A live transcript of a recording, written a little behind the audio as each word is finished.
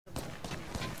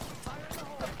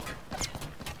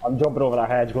I'm jumping over that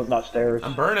hedge, going up that stairs.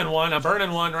 I'm burning one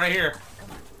right here.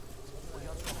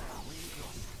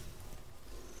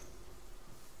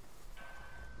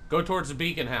 Go towards the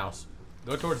beacon house.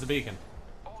 Go towards the beacon.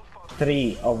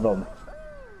 3 of them.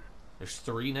 There's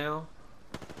 3 now?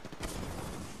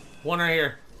 One right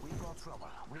here.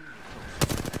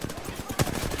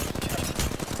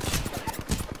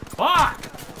 Fuck!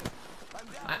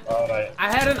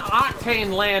 I had an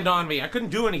octane land on me. I couldn't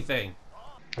do anything.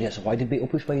 Yeah, so why did Beetle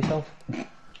push by yourself?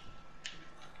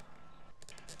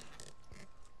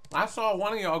 I saw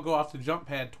one of y'all go off the jump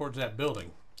pad towards that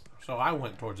building. So I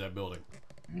went towards that building.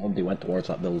 Nobody went towards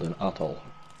that building at all.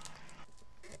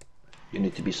 You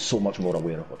need to be so much more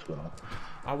aware of what's going on.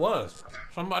 I was.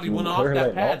 Somebody went off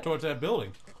that pad towards that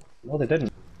building. No, they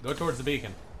didn't. Go towards the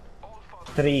beacon.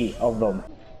 3 of them.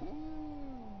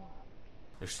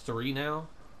 There's 3 now?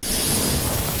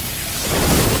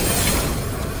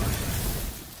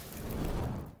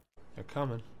 They're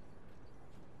coming.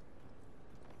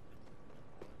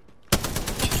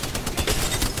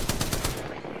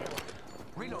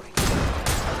 Reloading.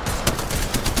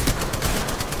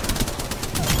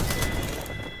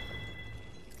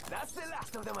 That's the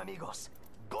last of them, amigos.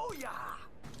 Booyah!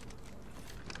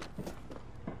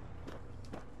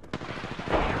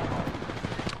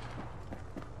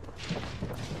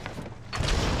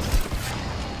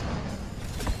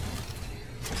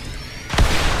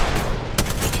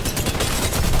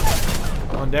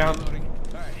 One down.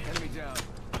 Alright, enemy down.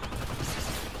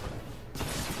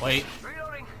 Wait.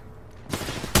 Reloading.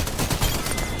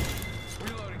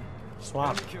 Reloading.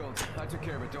 Swap. Enemy killed. I took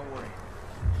care of it, don't worry.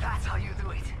 That's how you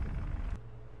do it.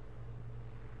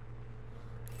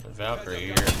 The Valkyrie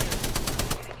here.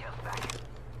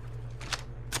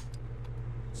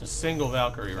 It's a single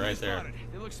Valkyrie right there.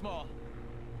 They look small.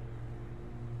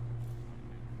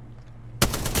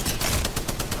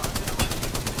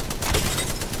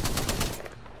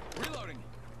 Reloading.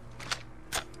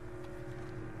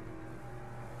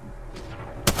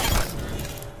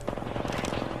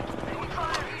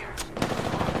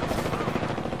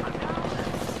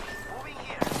 Moving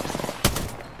here.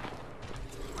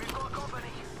 We've got company.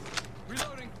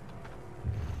 Reloading.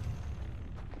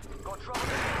 Got trouble.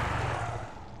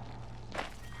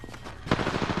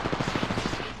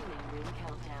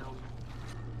 Countdown.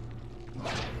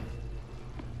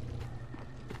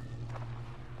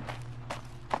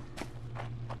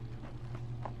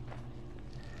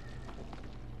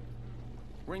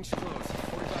 Ring's close.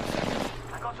 45 seconds.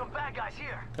 I got some bad guys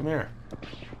here. Come here.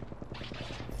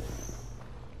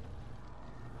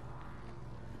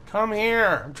 Come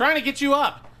here. I'm trying to get you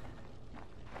up.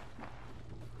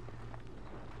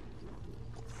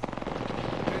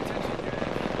 Pay attention, gang.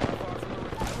 Not far from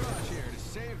the garage here to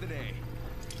save the day.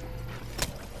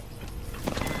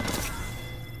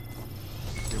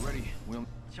 Get ready. We'll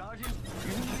Charging.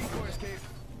 using the decoy escape.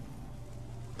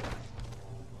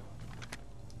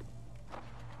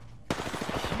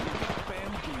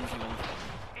 Bamboozled.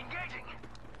 Engaging.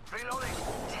 Reloading.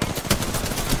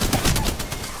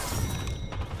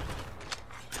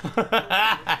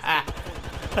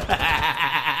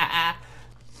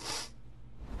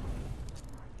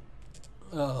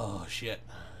 Oh, shit.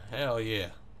 Hell yeah.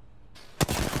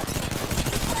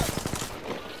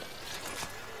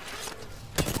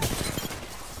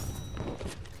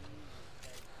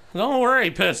 Don't worry,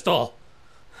 pistol.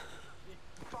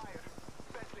 Fire.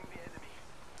 Battling the enemy.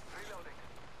 Reloading.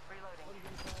 Reloading.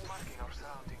 Marking our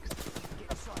surroundings.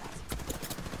 Get shot.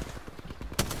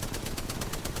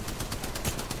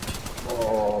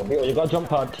 Oh, Beetle, you got a jump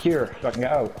pad here so I can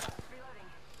get out.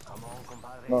 Come on,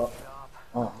 compadre. No. Get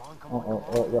up.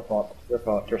 Oh, you're fucked. You're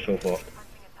fucked. You're so fucked.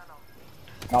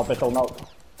 No, Pistol, no.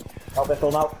 No,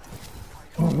 Pistol, no.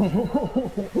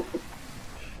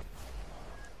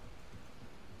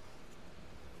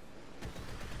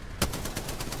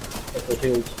 Pistol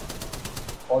shields.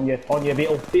 On you,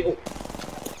 Beetle, Beetle.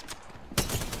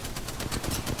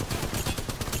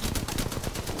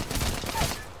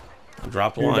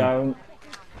 Drop You're one. down.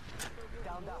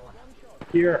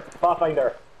 Here,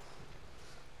 Pathfinder.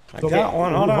 I got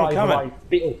one. Hold on, I'm coming.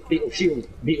 Beetle shield.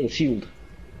 Beetle shield.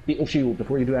 Beetle shield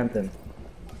before you do anything.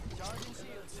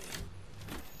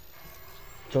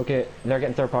 It's okay. They're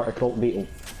getting third party cult Beetle.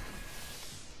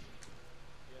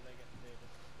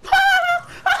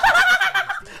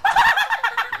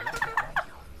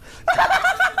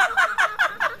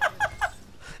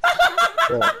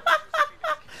 Yeah.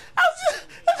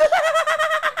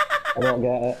 I don't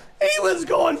get it. He was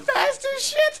going fast as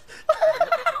shit.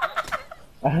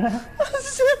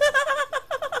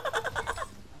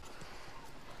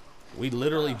 We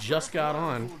literally just got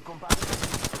on.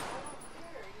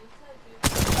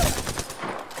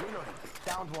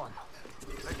 Found one.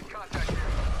 Making contact here.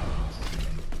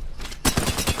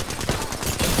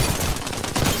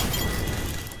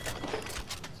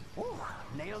 Ooh,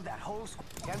 nailed that whole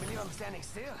Can't believe I'm standing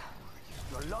still.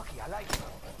 You're lucky, I like it.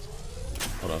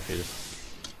 Hold on, Peter.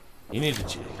 You need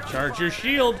to charge your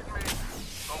shield.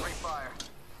 Opening fire.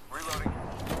 Reloading.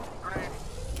 Grenade.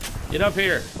 Get up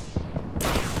here.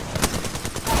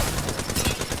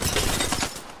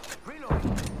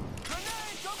 Reloading.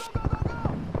 Grenade! Go, go, go, go,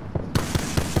 go!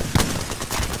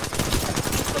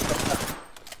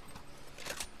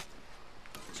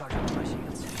 Charging my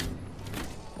shields.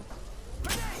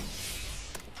 Grenade!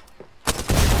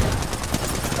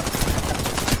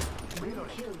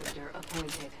 Kill leader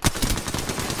appointed.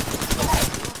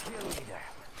 Kill leader.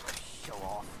 Show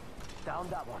off. Down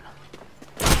that one.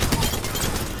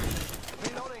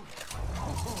 Reloading.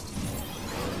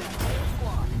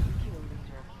 Squad. Kill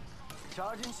leader.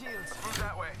 Charging shields. Move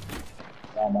that way.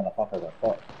 Oh, motherfucker, got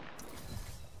fucked.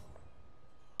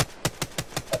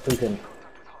 That's who can. Ring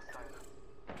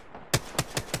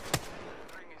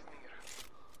is near.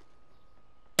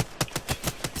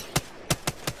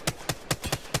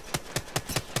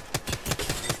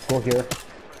 Go here.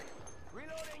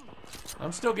 Reloading.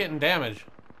 I'm still getting damage.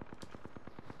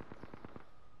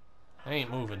 I ain't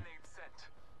moving. Grenade sent.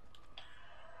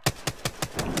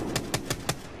 10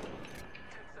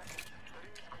 seconds. The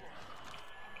ring is close.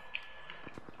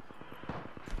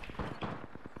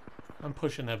 I'm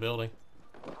pushing that building.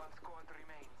 One squad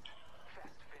remains. Fast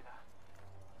winner.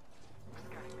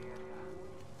 Scanning the area.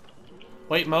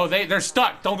 Wait, Mo, they're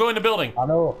stuck. Don't go in the building. I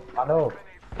know. I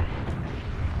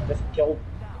just killed.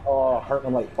 Oh, hurt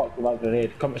them like fuck with that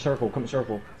grenade. Come to circle, come to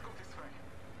circle.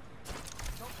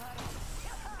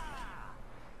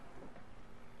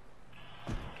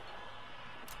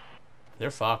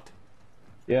 They're fucked.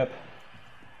 Yep.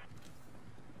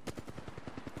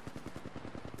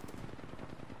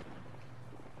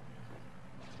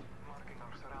 Marking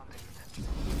our surroundings.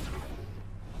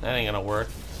 That ain't gonna work.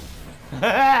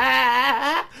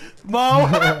 Mo!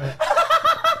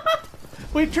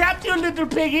 We trapped you, little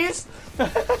piggies!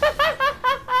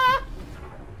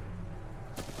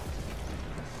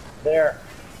 There.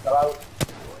 Go out.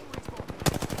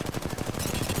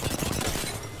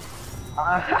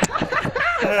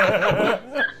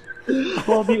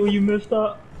 Oh, Vito, you missed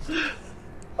that.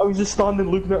 I was just standing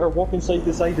looking at her, walking side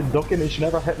to side and ducking, and she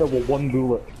never hit me with one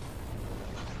bullet.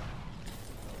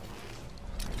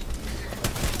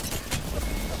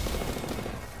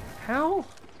 How?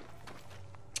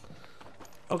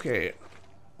 Okay,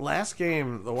 last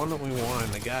game, the one that we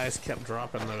won, the guys kept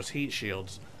dropping those heat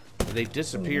shields. They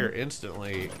disappear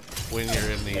instantly when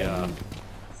you're in the,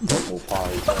 Oh,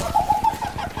 party.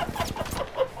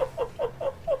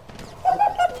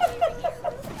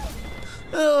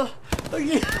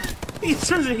 he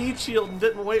threw the heat shield and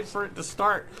didn't wait for it to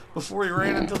start before he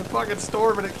ran into the fucking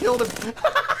storm and it killed him.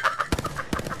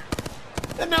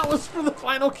 And that was for the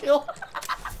final kill.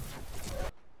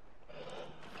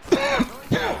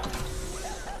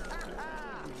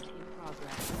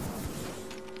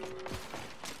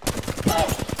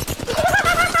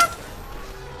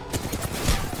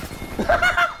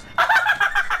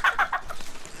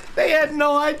 They had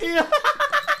no idea.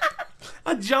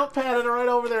 A jump padded right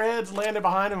over their heads, landed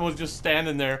behind him, and was just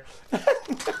standing there.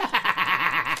 Champion.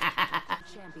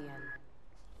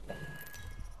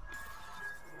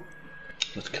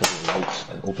 Let's kill the lights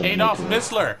and open Adolf the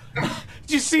Missler.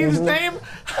 Did you see his name?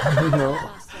 No.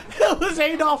 It was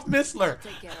Adolf Missler.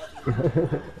 Take care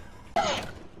of you.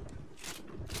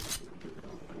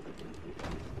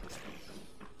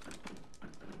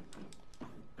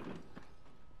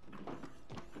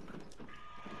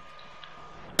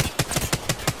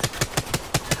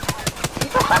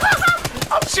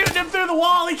 I'm shooting him through the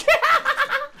wall. He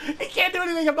can't do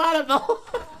anything about it though.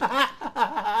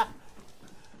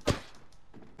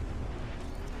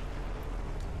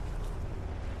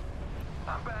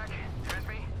 I'm back. You missed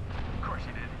me? Of course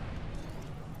you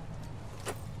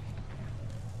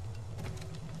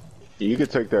did. You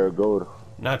could take that gold.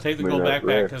 No, take the I mean, gold that backpack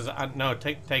red. because no,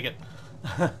 take it.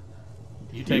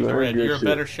 You take You the earned red. your You're a shit.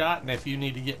 better shot, and if you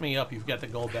need to get me up, you've got the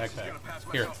gold backpack.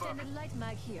 Here, Extended light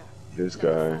mag here. This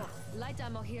guy. Light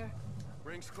ammo here.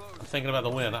 Rings closed. thinking about the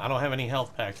win. I don't have any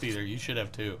health packs either. You should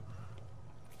have two.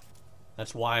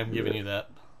 That's why I'm giving you that.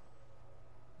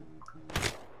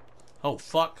 Oh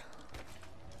fuck!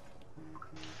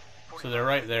 So they're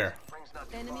right there. Rings not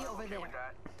too Enemy far. over Okay there. with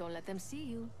that. Don't let them see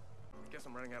you. Guess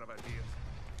I'm running out of ideas.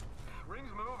 Rings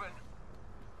moving.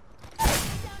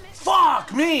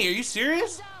 Fuck me! Are you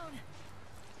serious? Down.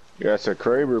 Yeah, that's a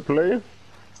Kraber play.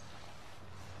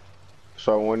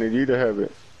 So I wanted you to have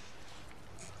it.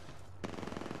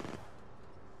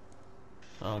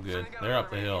 Oh, good. They're up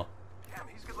the hill. Damn,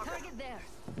 he's good looking. Target there.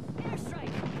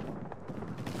 Airstrike.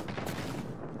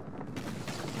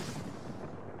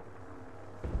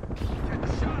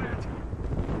 Getting shot at.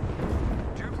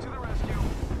 Troops to the rescue.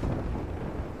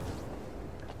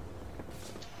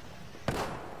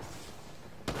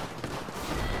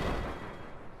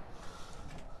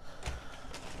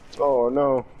 Oh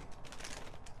no.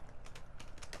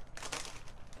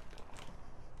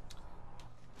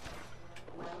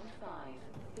 Round 5.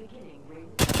 Beginning ring.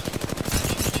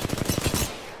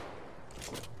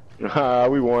 Ah,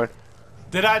 we won.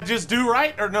 Did I just do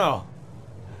right or no?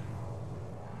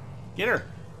 Get her.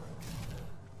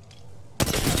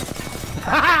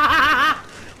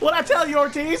 What'd I tell you,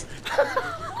 Ortiz?